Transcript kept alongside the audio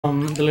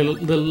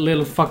the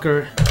little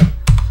fucker.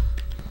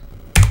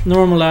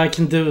 Normally I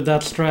can do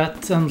that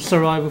strat and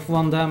survive with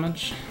 1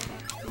 damage.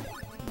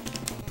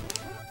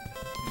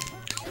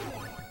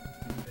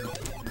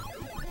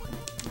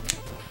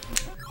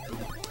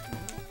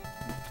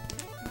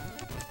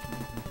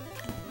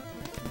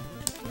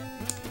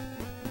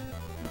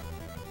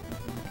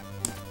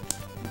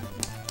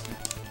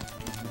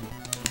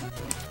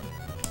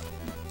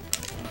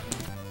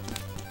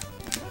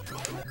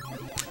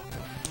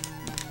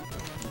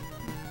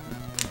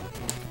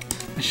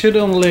 I should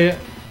only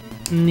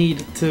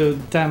need to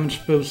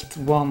damage boost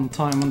 1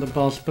 time on the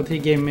boss, but he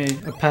gave me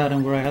a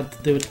pattern where I had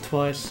to do it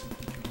twice.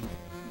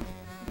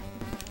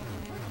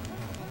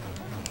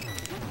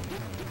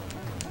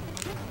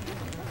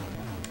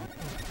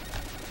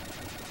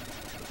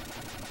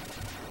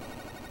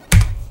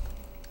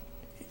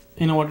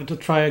 In order to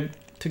try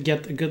to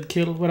get a good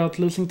kill without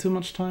losing too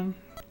much time.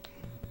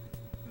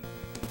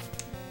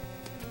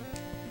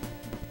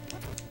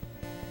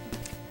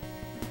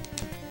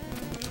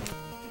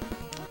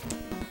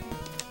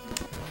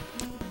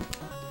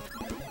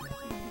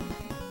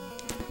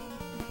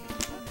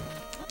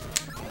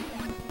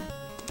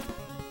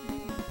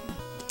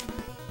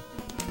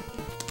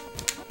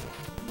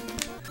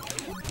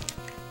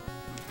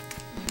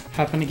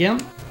 Happen again.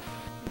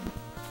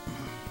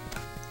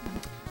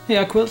 Hey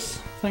Aquils,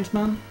 thanks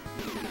man.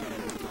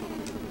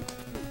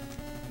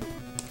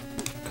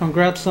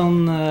 Congrats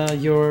on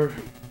your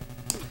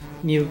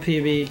new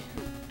PB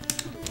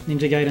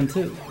Ninja Gaiden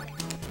 2.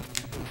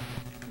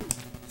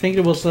 I think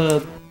it was a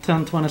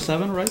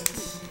 1027,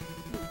 right?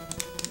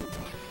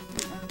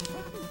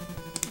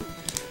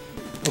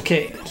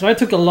 Okay, so I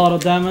took a lot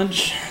of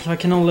damage, so I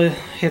can only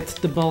hit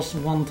the boss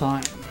 1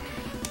 time.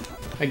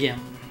 Again.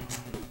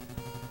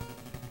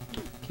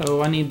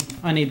 So I need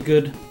a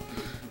good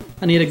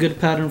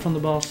pattern from the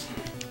boss.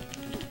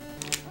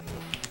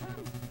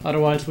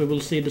 Otherwise we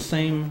will see the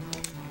same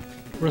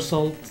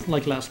result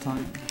like last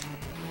time.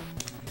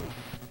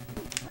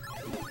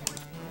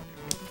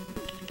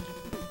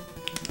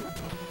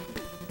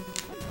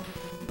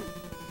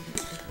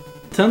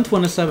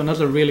 $10.27, that's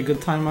a really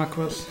good time,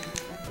 Aquas.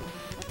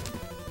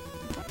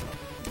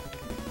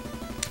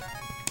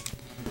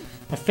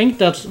 I think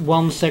that's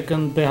 1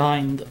 second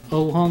behind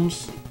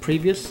Ohan's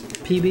previous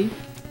PB.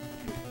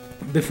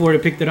 Before he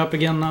picked it up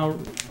again now,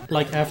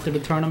 like after the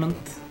tournament.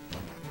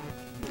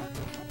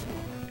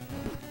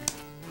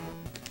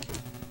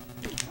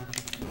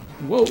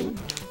 Whoa!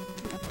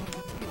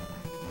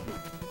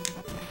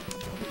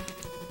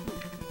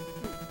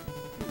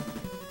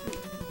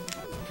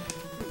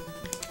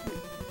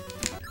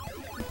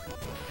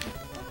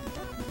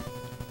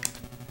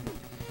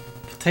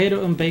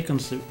 Potato and bacon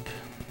soup.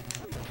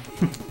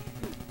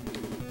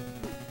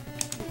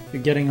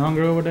 You're getting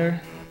hungry over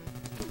there?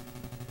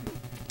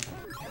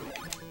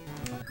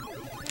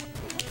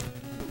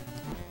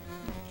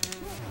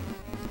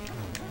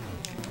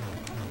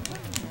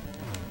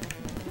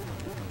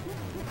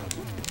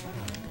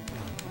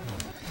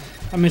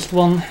 I missed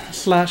 1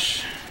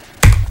 slash.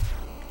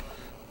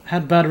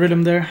 Had bad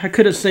rhythm there. I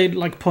could have saved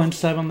like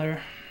 0.7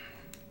 there.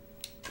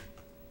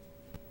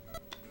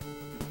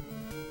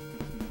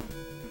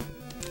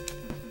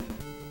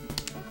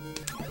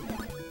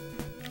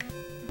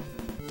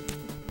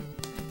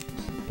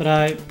 But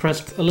I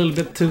pressed a little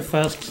bit too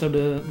fast, so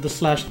the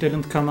slash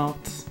didn't come out.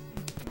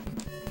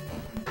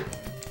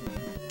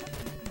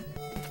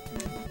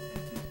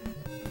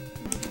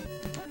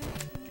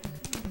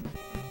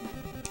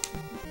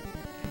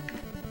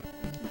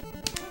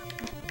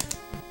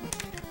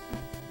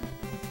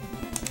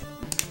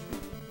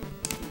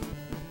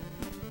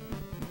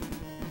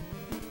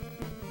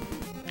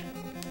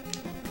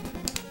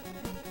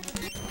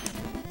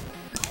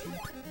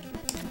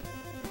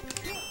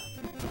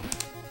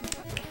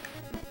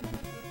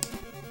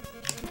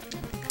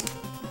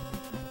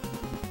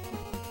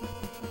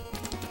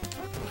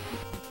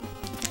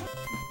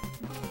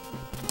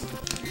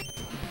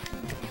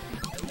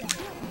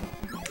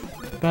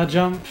 Bad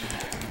jump.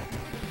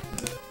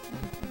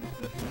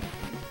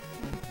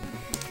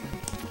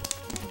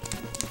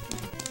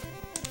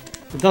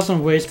 It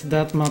doesn't waste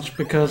that much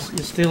because you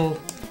still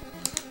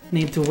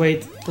need to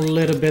wait a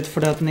little bit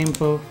for that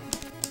Nimpo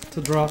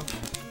to drop.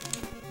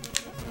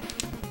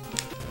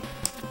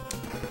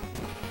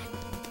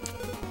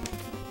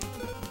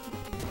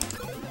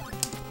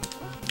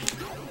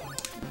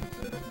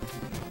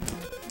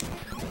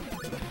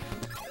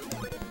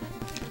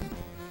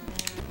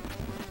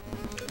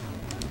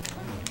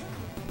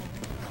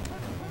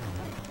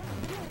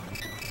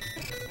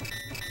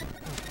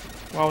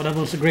 Wow, that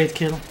was a great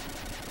kill.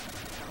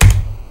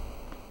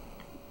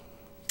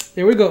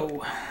 Here we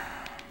go.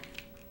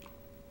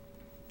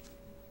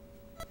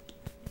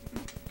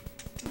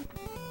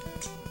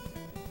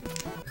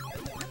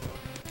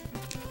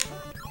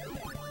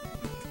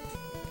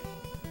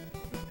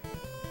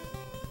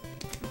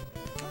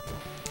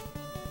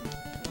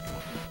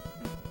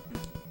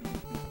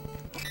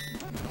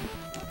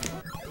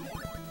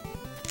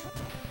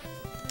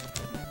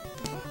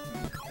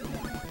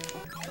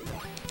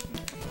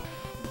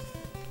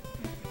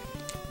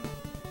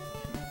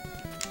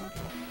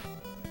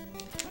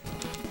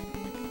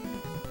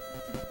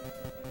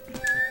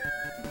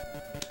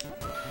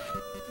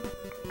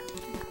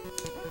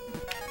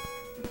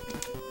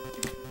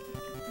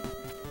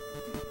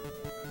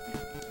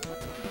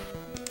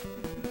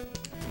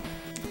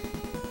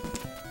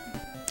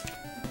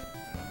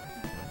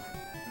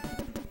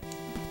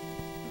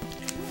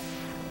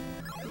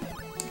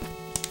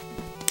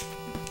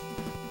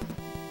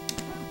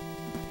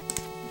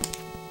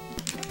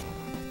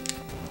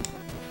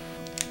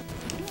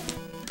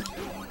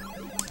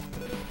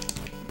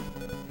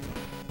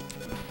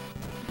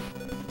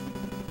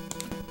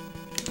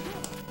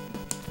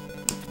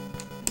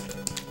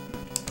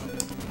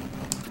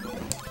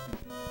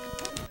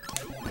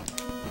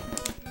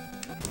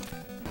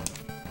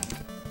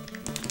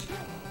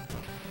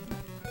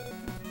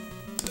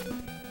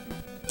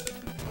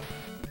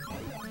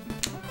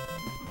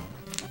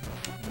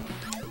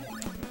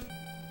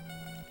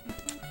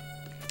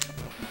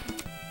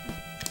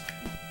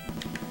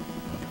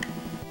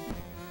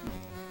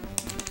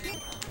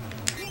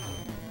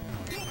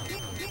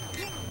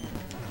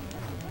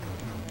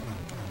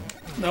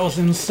 That was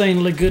an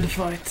insanely good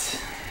fight.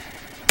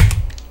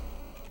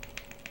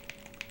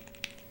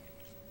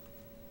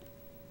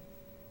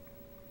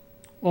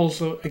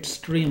 Also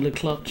extremely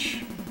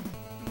clutch.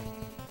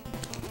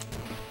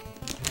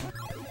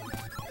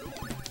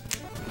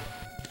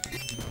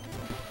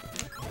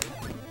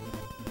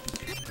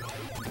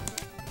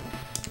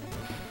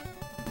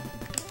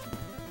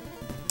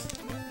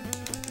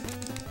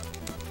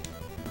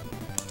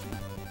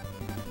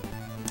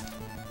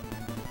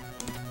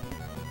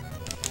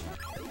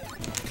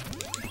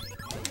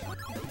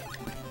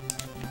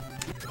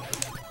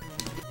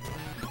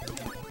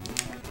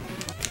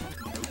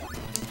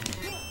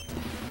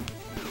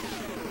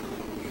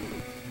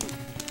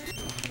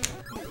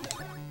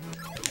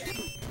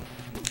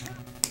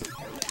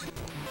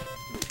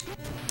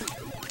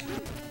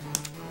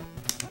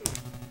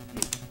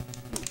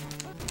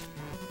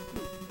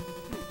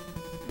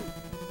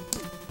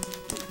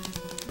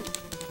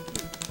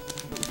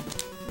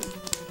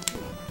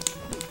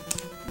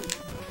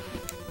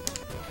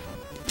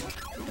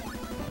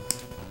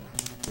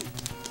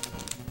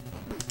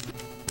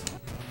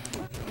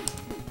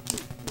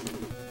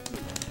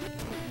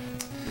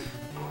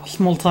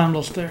 Small time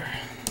loss there.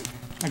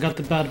 I got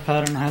the bad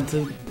pattern. I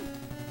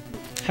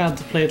had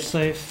to play it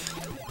safe.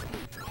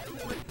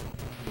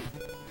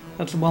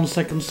 That's 1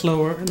 second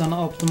slower than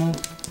optimal.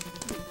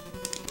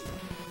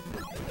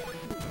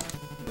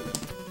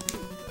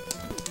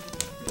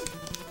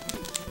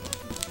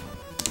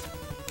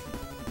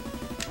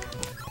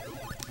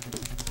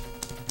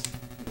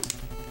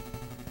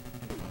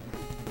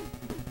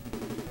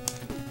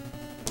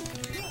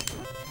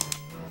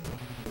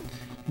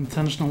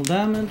 Intentional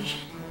damage.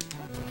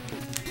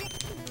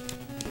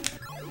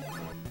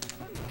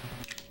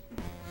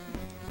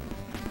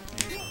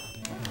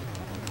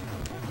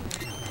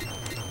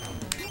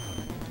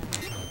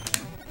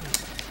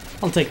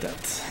 I'll take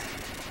that.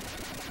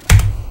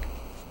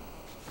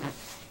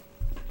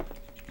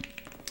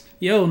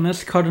 Yo,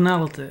 Miss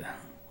Cardinality.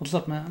 What's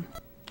up, man?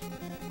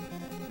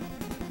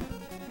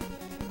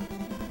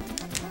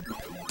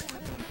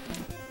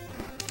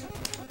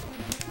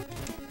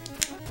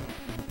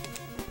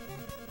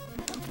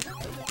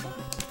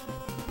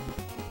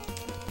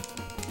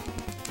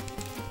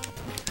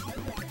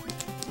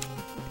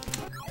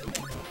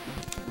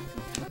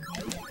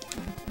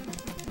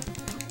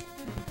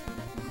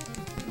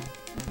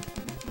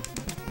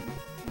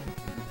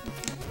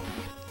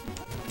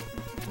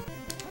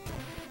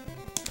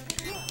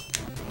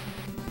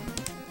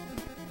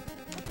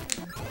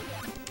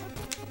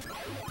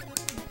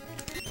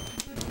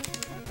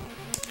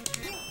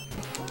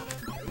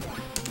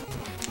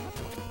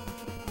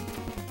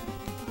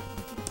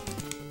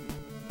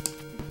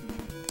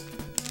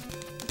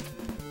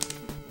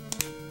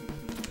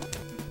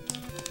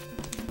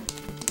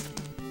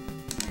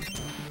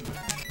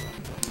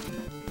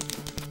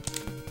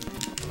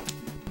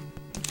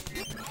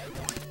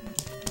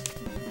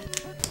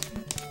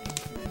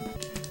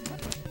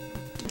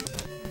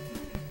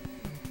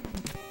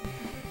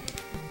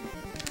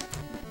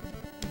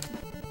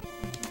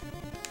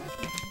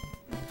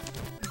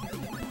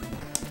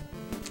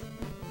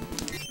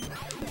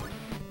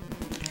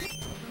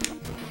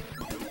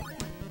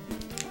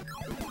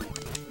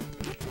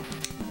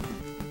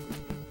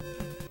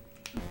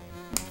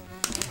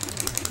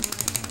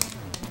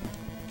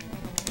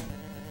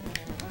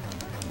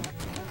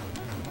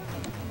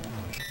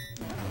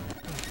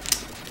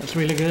 That's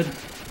really good.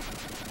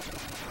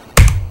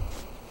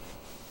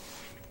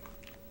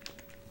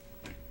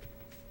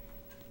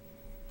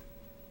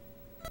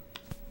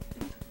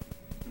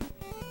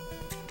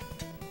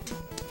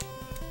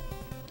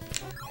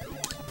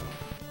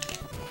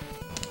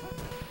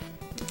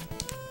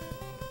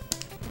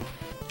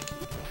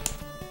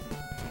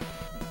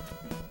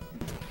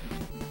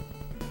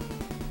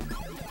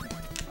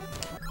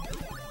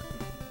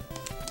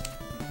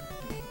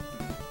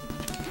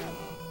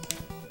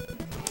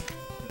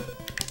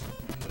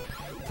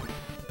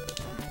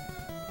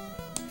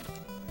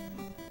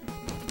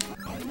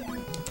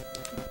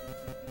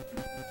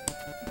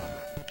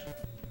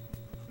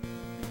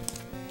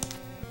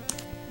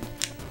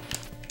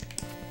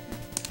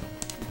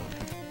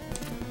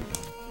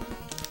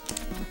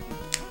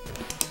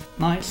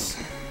 Nice.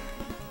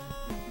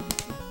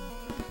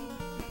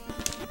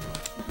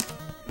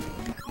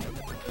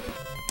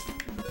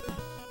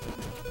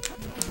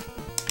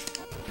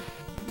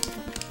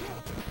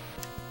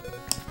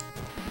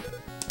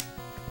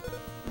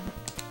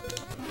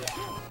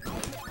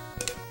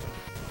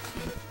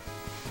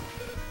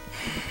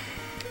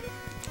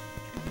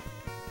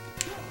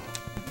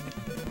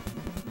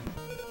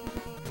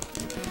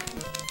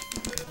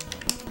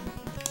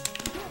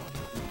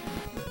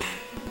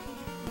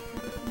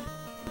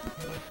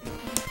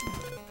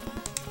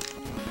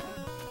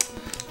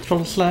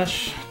 Troll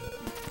slash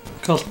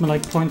cost me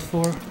like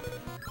 0.4.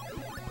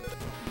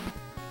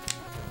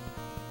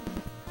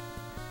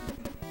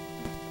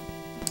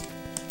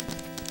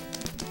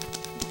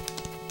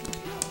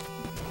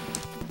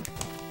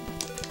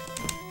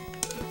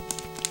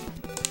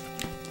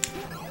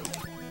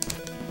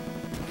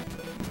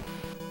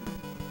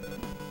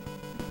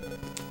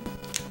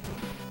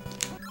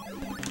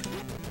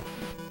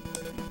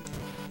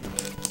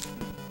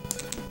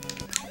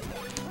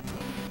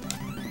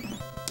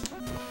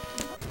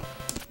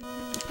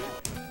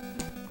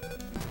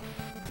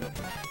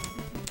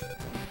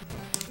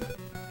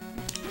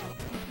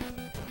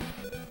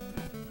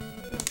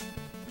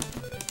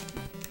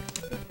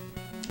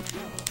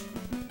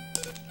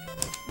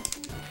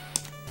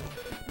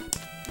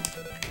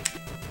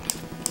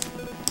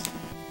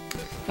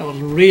 That was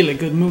really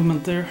good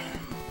movement there.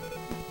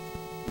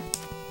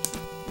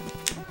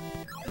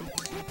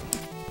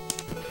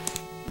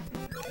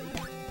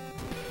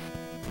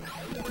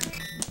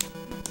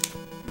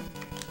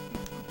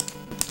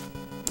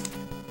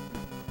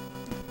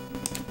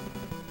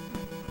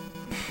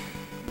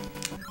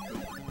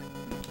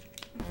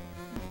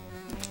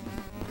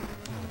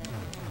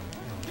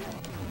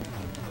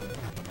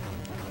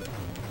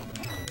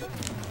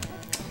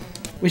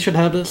 We should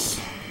have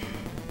this.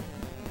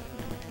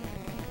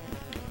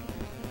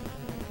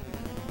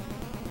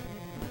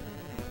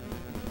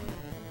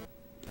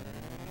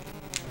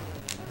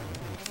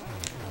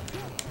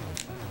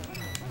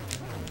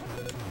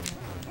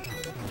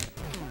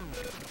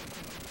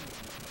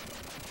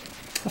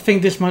 I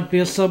think this might be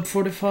a sub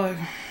 45.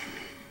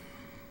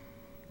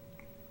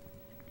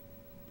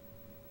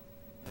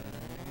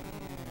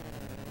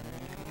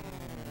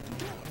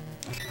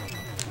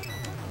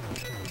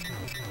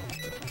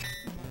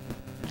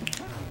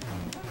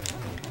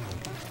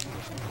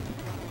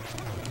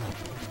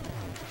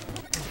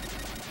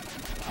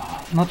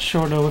 Not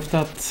sure though if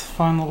that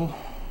final...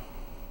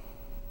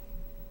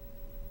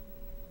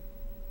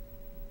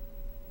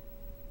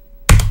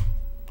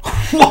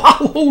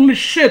 Wow, holy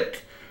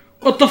shit!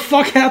 What the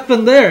fuck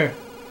happened there?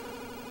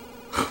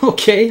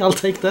 Okay, I'll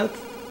take that.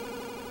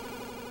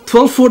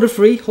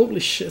 1243, holy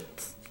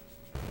shit.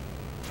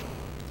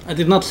 I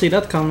did not see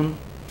that coming.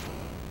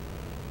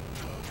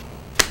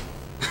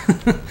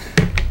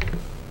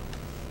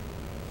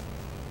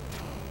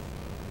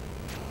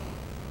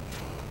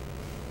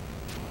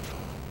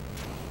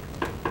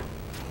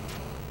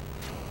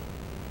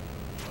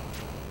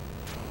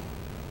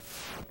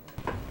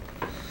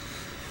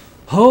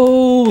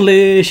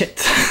 Holy shit.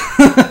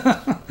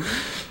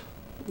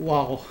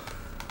 Wow.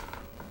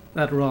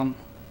 That run.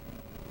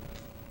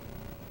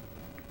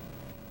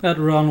 That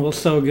run was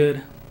so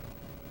good.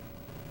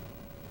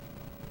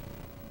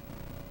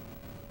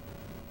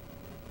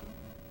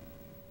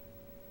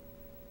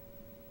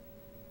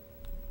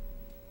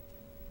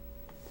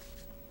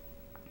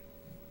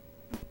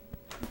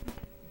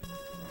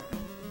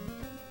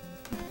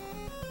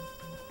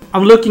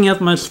 I'm looking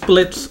at my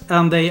splits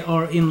and they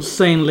are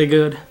insanely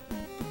good.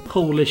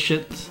 Holy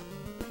shit.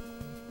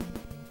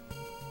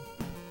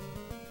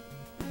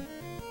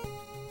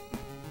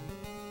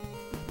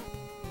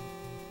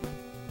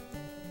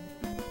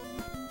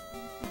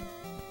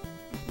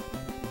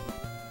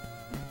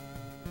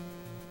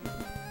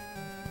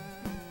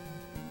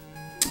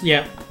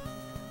 Yeah.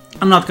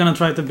 I'm not gonna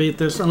try to beat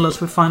this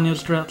unless we find new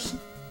straps.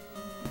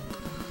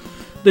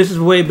 This is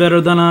way better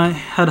than I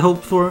had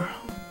hoped for.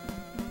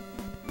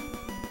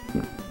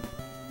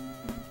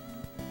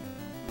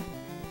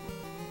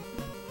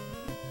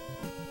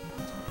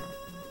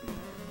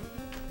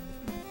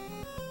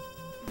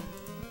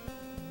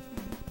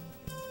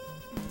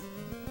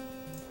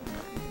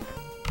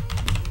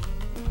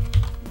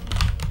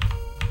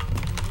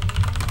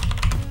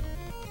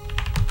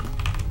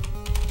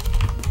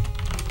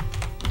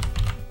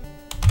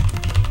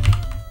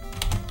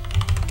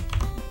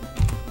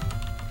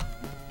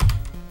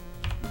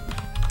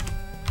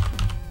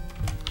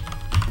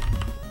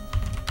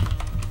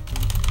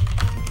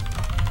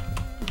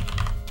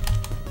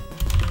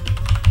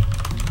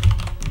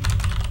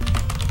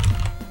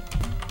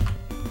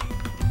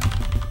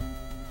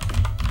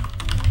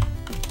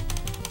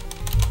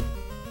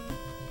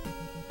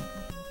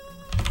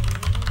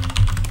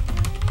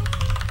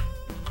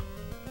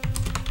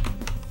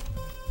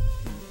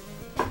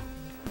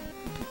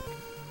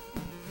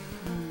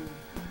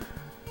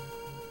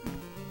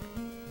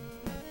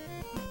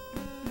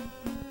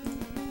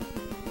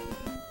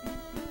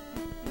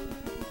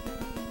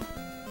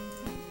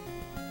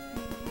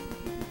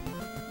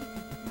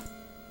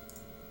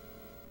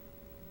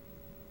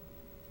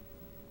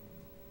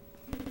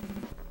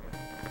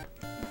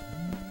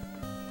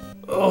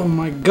 Oh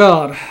my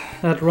god,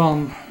 that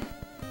run.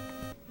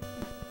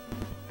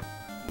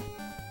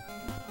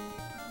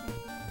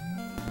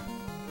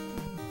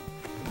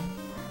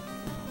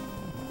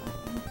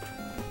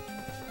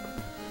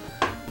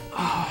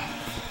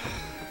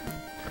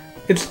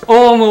 It's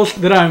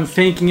almost that I'm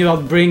thinking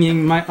about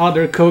bringing my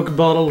other Coke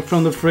bottle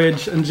from the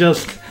fridge and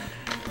just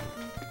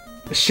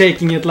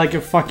shaking it like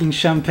a fucking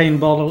champagne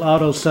bottle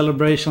out of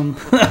celebration.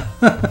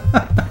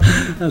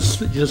 And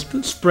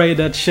just spray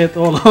that shit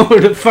all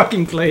over the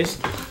fucking place.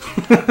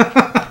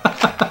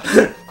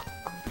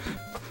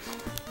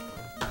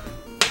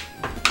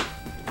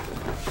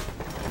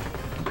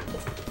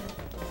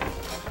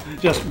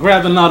 Just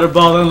grab another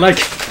bottle and like...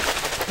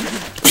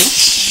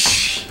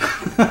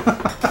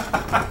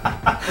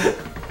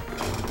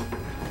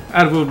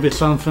 That would be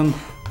something.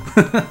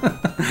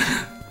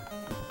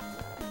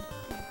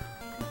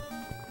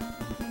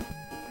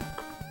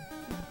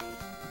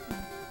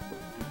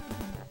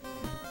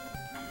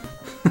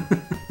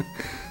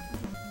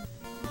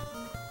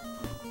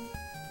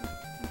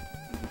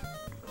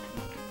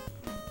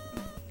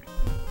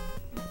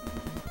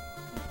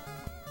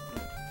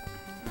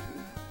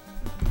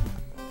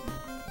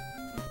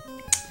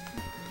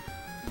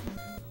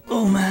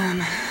 Oh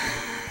man.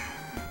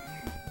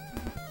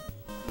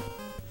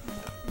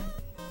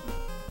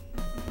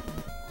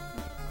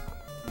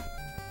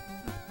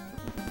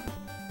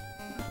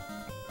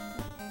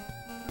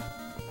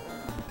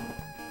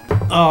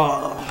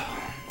 Oh.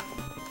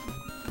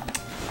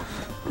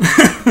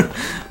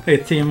 Hey,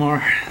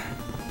 Timor.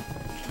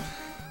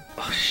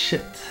 Oh,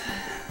 shit.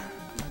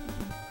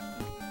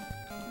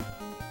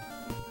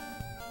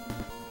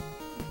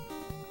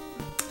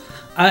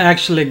 I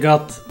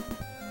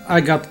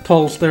got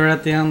pulse there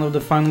at the end of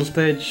the final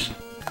stage.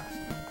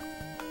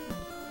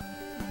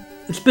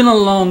 It's been a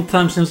long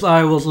time since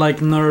I was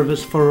like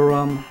nervous for a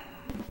run.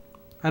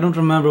 I don't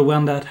remember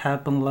when that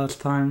happened last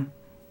time.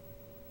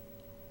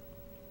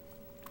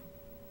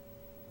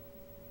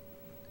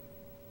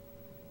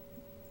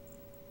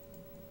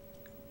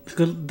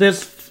 Because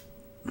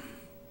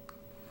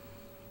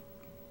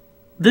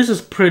this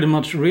is pretty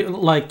much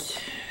like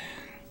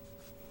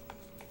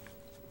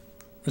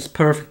as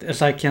perfect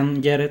as I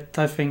can get it,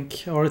 I think.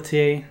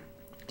 RTA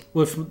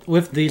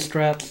with these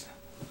strats.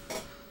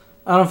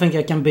 I don't think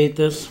I can beat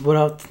this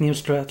without new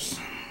strats.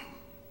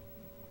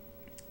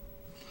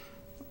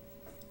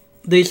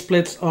 These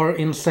splits are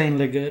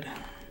insanely good.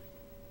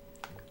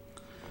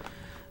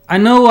 I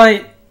know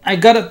I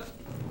got it.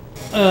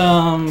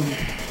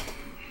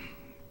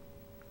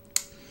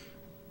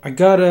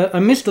 I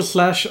missed a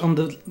slash on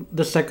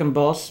the second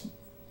boss,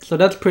 so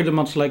that's pretty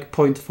much like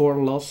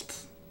 0.4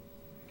 lost.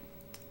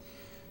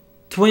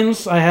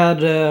 Twins, I had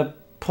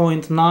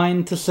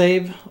 0.9 to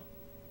save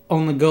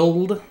on the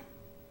gold,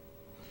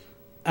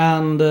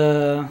 and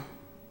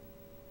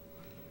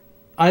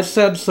I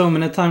said so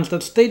many times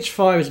that stage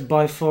 5 is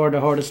by far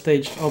the hardest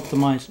stage to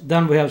optimize.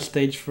 Then we have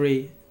stage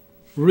 3,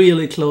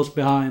 really close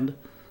behind.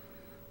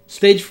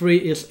 Stage 3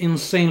 is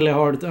insanely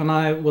hard, and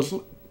I was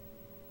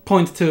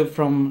 0.2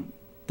 from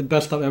the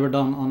best I've ever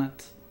done on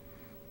it.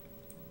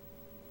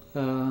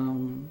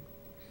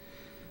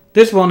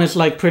 This one is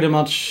like pretty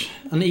much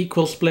an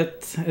equal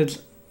split. It's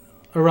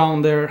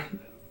around there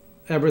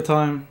every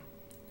time.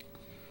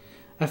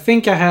 I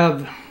think I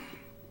have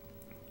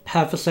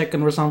half a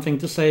second or something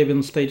to save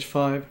in stage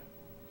 5.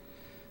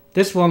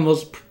 This one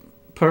was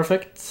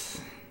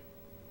perfect,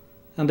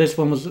 and this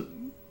one was...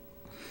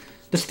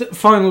 The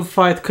final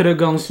fight could have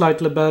gone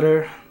slightly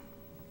better.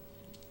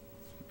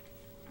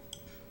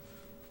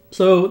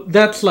 So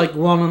that's like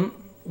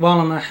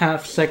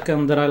 1.5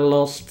 seconds that I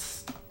lost.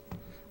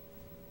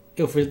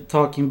 If we're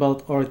talking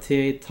about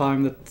RTA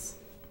time, that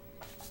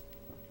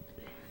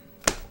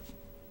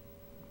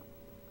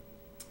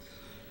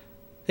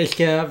hey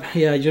Scav,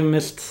 yeah, you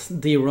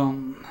missed the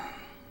run.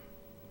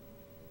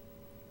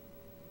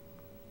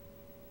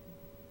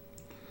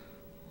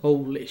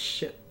 Holy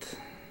shit.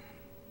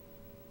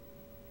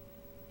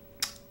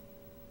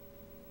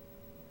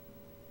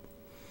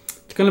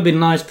 It's gonna be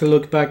nice to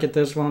look back at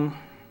this one.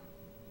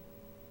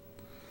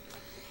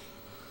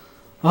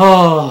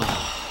 Oh.